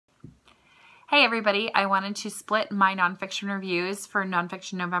Hey everybody, I wanted to split my nonfiction reviews for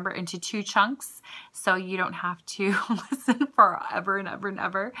Nonfiction November into 2 chunks so you don't have to listen forever and ever and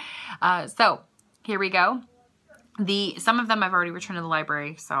ever. So here we go. Some of them I've already returned to the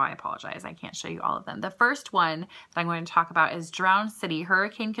library, so I apologize. I can't show you all of them. The first one that I'm going to talk about is Drowned City,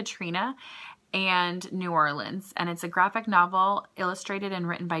 Hurricane Katrina and New Orleans. And it's a graphic novel illustrated and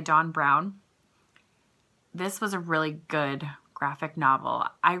written by Don Brown. This was a really good graphic novel.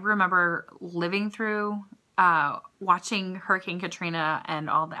 I remember living through watching Hurricane Katrina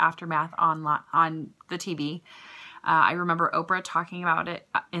and all the aftermath on the TV. I remember Oprah talking about it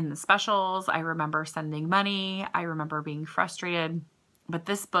in the specials. I remember sending money. I remember being frustrated. But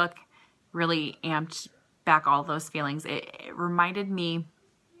this book really amped back all those feelings. It reminded me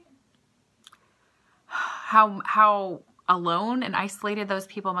how alone and isolated those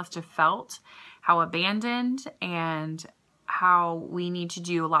people must have felt, how abandoned, and how we need to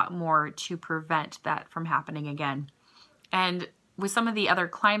do a lot more to prevent that from happening again. And with some of the other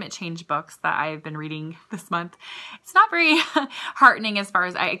climate change books that I've been reading this month, it's not very heartening as far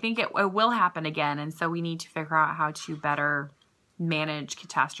as I think it will happen again. And so we need to figure out how to better manage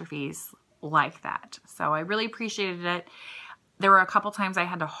catastrophes like that. So I really appreciated it. There were a couple times I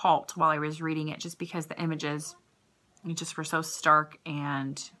had to halt while I was reading it just because the images just were so stark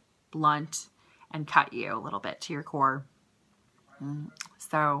and blunt and cut you a little bit to your core.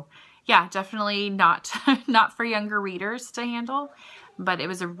 So yeah, definitely not for younger readers to handle, but it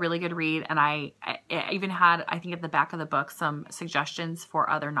was a really good read. And I even had, I think at the back of the book, some suggestions for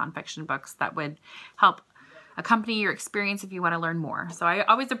other nonfiction books that would help accompany your experience if you want to learn more. So I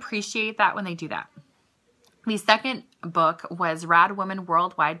always appreciate that when they do that. The second book was Rad Woman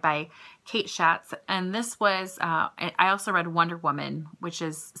Worldwide by Kate Schatz. And this was, I also read Wonder Woman, which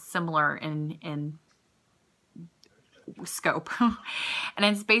is similar in scope. And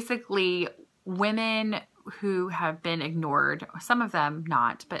it's basically women who have been ignored, some of them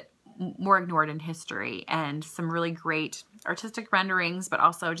not, but more ignored in history, and some really great artistic renderings, but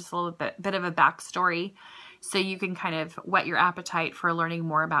also just a little bit of a backstory. So you can kind of whet your appetite for learning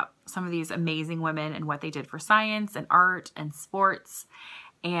more about some of these amazing women and what they did for science and art and sports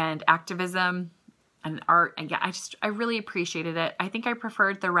and activism and art. And yeah, I really appreciated it. I think I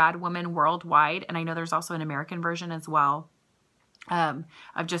preferred the Rad Woman Worldwide, and I know there's also an American version as well, of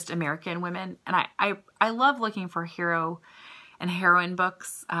just American women. And I love looking for hero and heroine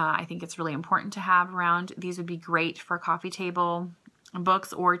books. I think it's really important to have around. These would be great for coffee table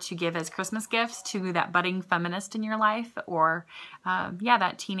books or to give as Christmas gifts to that budding feminist in your life, or yeah,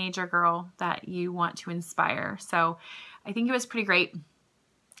 that teenager girl that you want to inspire. So I think it was pretty great.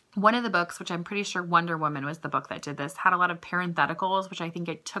 One of the books, which I'm pretty sure Wonder Woman was the book that did this, had a lot of parentheticals, which I think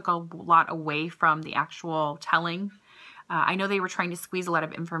it took a lot away from the actual telling. I know they were trying to squeeze a lot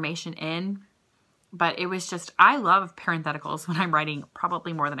of information in, but it was just, I love parentheticals when I'm writing,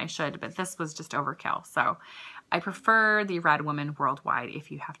 probably more than I should, but this was just overkill. So I prefer the Rad Woman Worldwide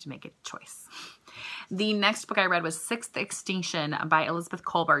if you have to make a choice. The next book I read was Sixth Extinction by Elizabeth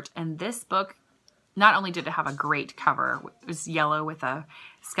Kolbert, and this book, not only did it have a great cover, it was yellow with a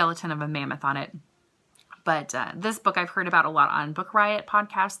skeleton of a mammoth on it, but this book I've heard about a lot on Book Riot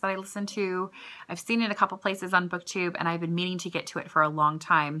podcasts that I listen to. I've seen it a couple places on BookTube, and I've been meaning to get to it for a long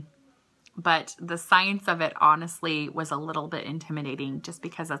time. But the science of it honestly was a little bit intimidating just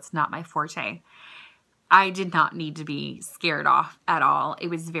because that's not my forte. I did not need to be scared off at all. It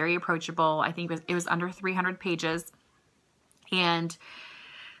was very approachable. I think it was under 300 pages. And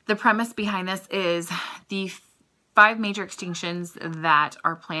the premise behind this is the 5 major extinctions that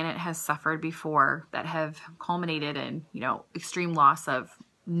our planet has suffered before that have culminated in, extreme loss of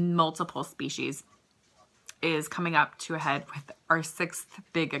multiple species is coming up to a head with our 6th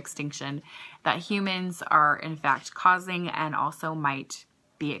big extinction that humans are in fact causing and also might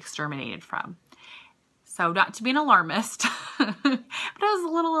be exterminated from. So not to be an alarmist, but it was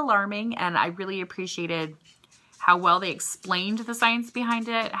a little alarming, and I really appreciated how well they explained the science behind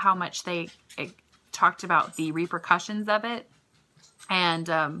it, how much they talked about the repercussions of it, and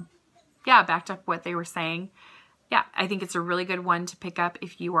yeah, backed up what they were saying. Yeah, I think it's a really good one to pick up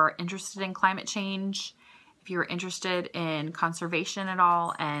if you are interested in climate change, if you're interested in conservation at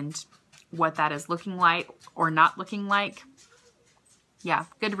all, and what that is looking like or not looking like. Yeah,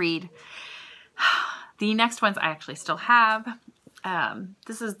 good read. The next ones I actually still have.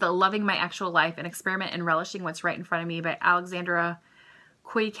 This is the Loving My Actual Life, an Experiment in Relishing What's Right in Front of Me by Alexandra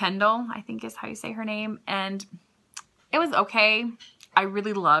Kuykendall, I think is how you say her name. And it was okay. I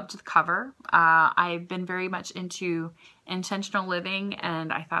really loved the cover. I've been very much into intentional living,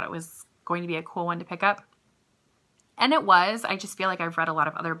 and I thought it was going to be a cool one to pick up. And it was. I just feel like I've read a lot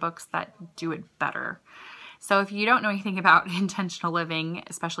of other books that do it better. So if you don't know anything about intentional living,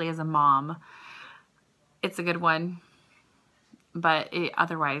 especially as a mom, it's a good one. But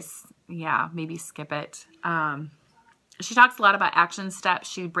otherwise, yeah, maybe skip it. She talks a lot about action steps.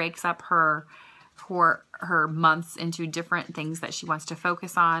 She breaks up her months into different things that she wants to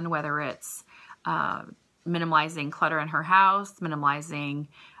focus on, whether it's minimalizing clutter in her house, minimalizing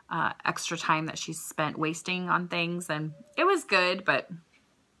extra time that she's spent wasting on things. And it was good, but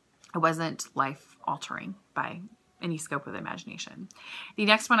it wasn't life-altering by any scope of the imagination. The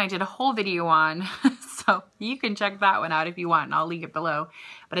next one I did a whole video on, so you can check that one out if you want, and I'll link it below.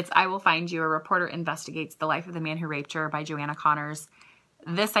 But it's I Will Find You, A Reporter Investigates the Life of the Man Who Raped Her by Joanna Connors.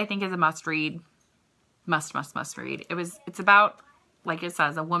 This, I think, is a must-read. Must read. It's about, like it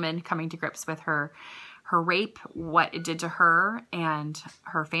says, a woman coming to grips with her rape, what it did to her and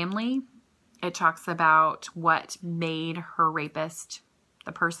her family. It talks about what made her rapist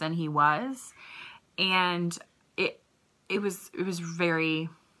the person he was. And it was very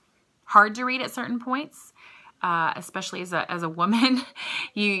hard to read at certain points, especially as a woman.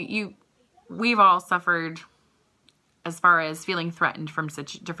 We've all suffered as far as feeling threatened from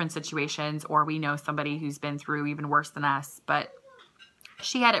different situations, or we know somebody who's been through even worse than us, but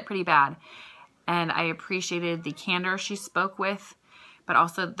she had it pretty bad. And I appreciated the candor she spoke with, but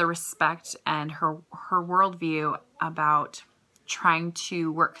also the respect and her worldview about trying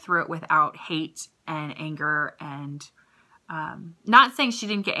to work through it without hate and anger. And not saying she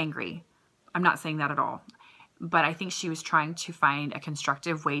didn't get angry. I'm not saying that at all. But I think she was trying to find a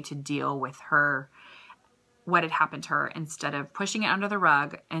constructive way to deal with what had happened to her, instead of pushing it under the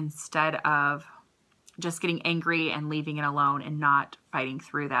rug, instead of just getting angry and leaving it alone and not fighting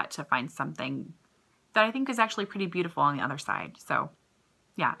through that to find something that I think is actually pretty beautiful on the other side. So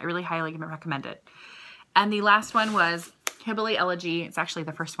yeah, I really highly recommend it. And the last one was Hillbilly Elegy. It's actually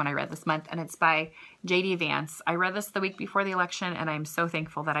the first one I read this month, and it's by J.D. Vance. I read this the week before the election, and I'm so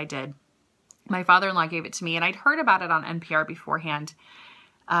thankful that I did. My father-in-law gave it to me, and I'd heard about it on NPR beforehand,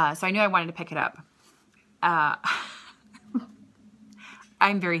 so I knew I wanted to pick it up.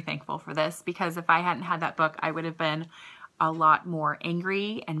 I'm very thankful for this, because if I hadn't had that book, I would have been a lot more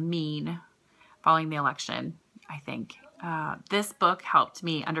angry and mean following the election, I think. This book helped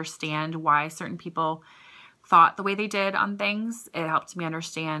me understand why certain people thought the way they did on things. It helped me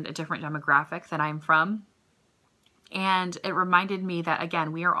understand a different demographic that I'm from. And it reminded me that,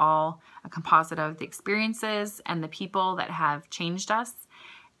 again, we are all a composite of the experiences and the people that have changed us.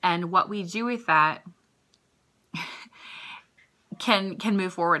 And what we do with that can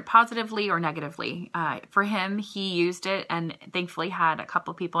move forward positively or negatively. For him, he used it and thankfully had a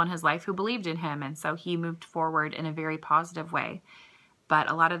couple people in his life who believed in him. And so he moved forward in a very positive way.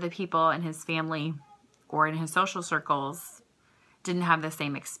 But a lot of the people in his family or in his social circles didn't have the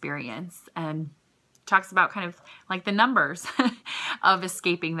same experience. And talks about kind of like the numbers of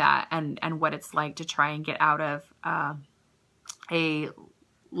escaping that and what it's like to try and get out of a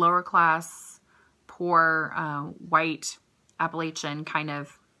lower class, poor, white Appalachian kind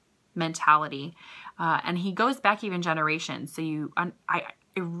of mentality. And he goes back even generations. So it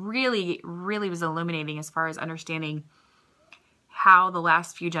really, really was illuminating as far as understanding how the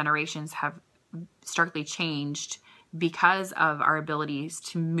last few generations have starkly changed because of our abilities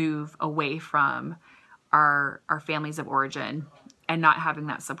to move away from our families of origin and not having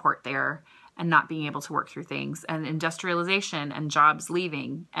that support there and not being able to work through things, and industrialization and jobs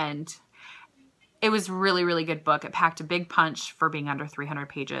leaving. And it was really, really good book. It packed a big punch for being under 300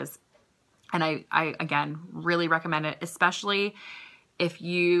 pages. And I again, really recommend it, especially if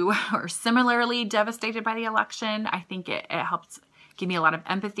you are similarly devastated by the election. I think it helped give me a lot of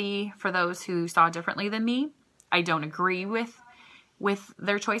empathy for those who saw differently than me. I don't agree with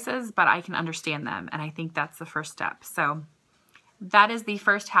their choices, but I can understand them. And I think that's the first step. So that is the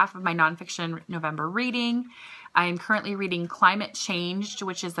first half of my Nonfiction November reading. I am currently reading Climate Changed,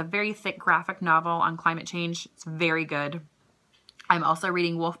 which is a very thick graphic novel on climate change. It's very good. I'm also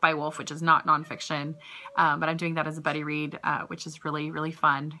reading Wolf by Wolf, which is not nonfiction, but I'm doing that as a buddy read, which is really, really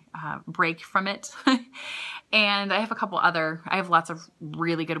fun. Break from it. And I have lots of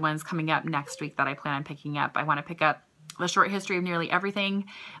really good ones coming up next week that I plan on picking up. I want to pick up The Short History of Nearly Everything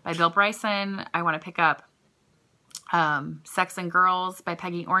by Bill Bryson. I want to pick up Sex and Girls by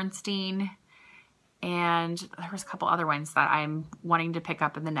Peggy Ornstein. And there was a couple other ones that I'm wanting to pick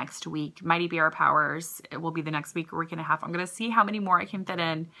up in the next week. Mighty Be Our Powers. It will be the next week or week and a half. I'm going to see how many more I can fit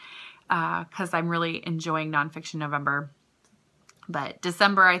in because I'm really enjoying Nonfiction November. But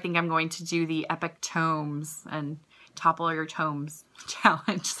December, I think I'm going to do the epic tomes and topple your tomes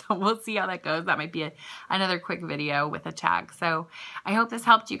challenge. So we'll see how that goes. That might be another quick video with a tag. So I hope this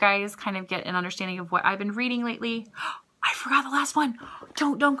helped you guys kind of get an understanding of what I've been reading lately. I forgot the last one.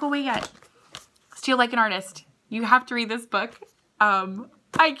 Don't go away yet. Steal Like an Artist. You have to read this book.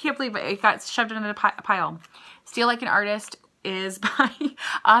 I can't believe it got shoved into a pile. Steal Like an Artist is by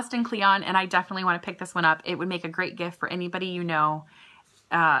Austin Kleon, and I definitely want to pick this one up. It would make a great gift for anybody you know.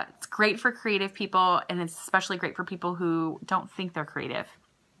 It's great for creative people, and it's especially great for people who don't think they're creative.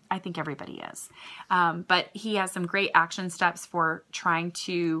 I think everybody is. But he has some great action steps for trying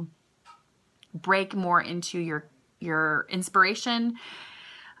to break more into your inspiration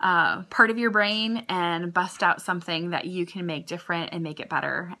part of your brain and bust out something that you can make different and make it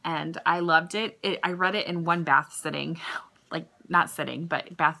better. And I loved it. I read it in one bath sitting, like not sitting,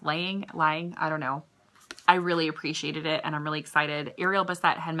 but bath lying, I don't know. I really appreciated it, and I'm really excited. Ariel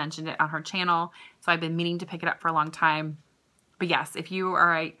Bissett had mentioned it on her channel, so I've been meaning to pick it up for a long time. But yes, if you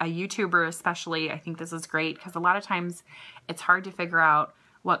are a YouTuber especially, I think this is great, because a lot of times it's hard to figure out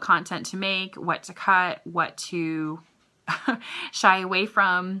what content to make, what to cut, what to shy away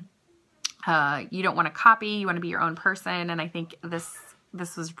from. You don't want to copy, you want to be your own person, and I think this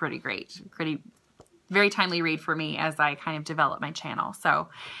was pretty great. Very timely read for me as I kind of develop my channel. So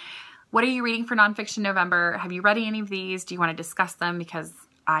what are you reading for Nonfiction November? Have you read any of these? Do you want to discuss them? Because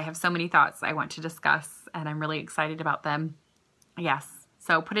I have so many thoughts I want to discuss, and I'm really excited about them. Yes.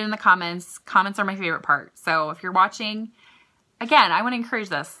 So put it in the comments. Comments are my favorite part. So if you're watching, again, I want to encourage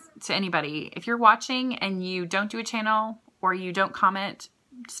this to anybody. If you're watching and you don't do a channel or you don't comment,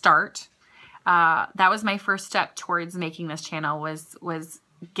 start. That was my first step towards making this channel, was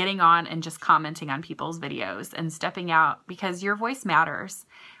getting on and just commenting on people's videos and stepping out, because your voice matters.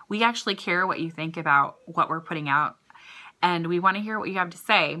 We actually care what you think about what we're putting out, and we want to hear what you have to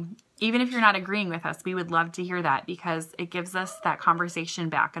say. Even if you're not agreeing with us, we would love to hear that, because it gives us that conversation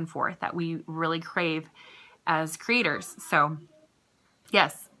back and forth that we really crave as creators. So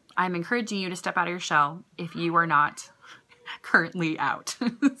yes, I'm encouraging you to step out of your shell if you are not currently out.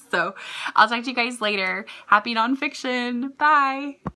 So I'll talk to you guys later. Happy nonfiction. Bye.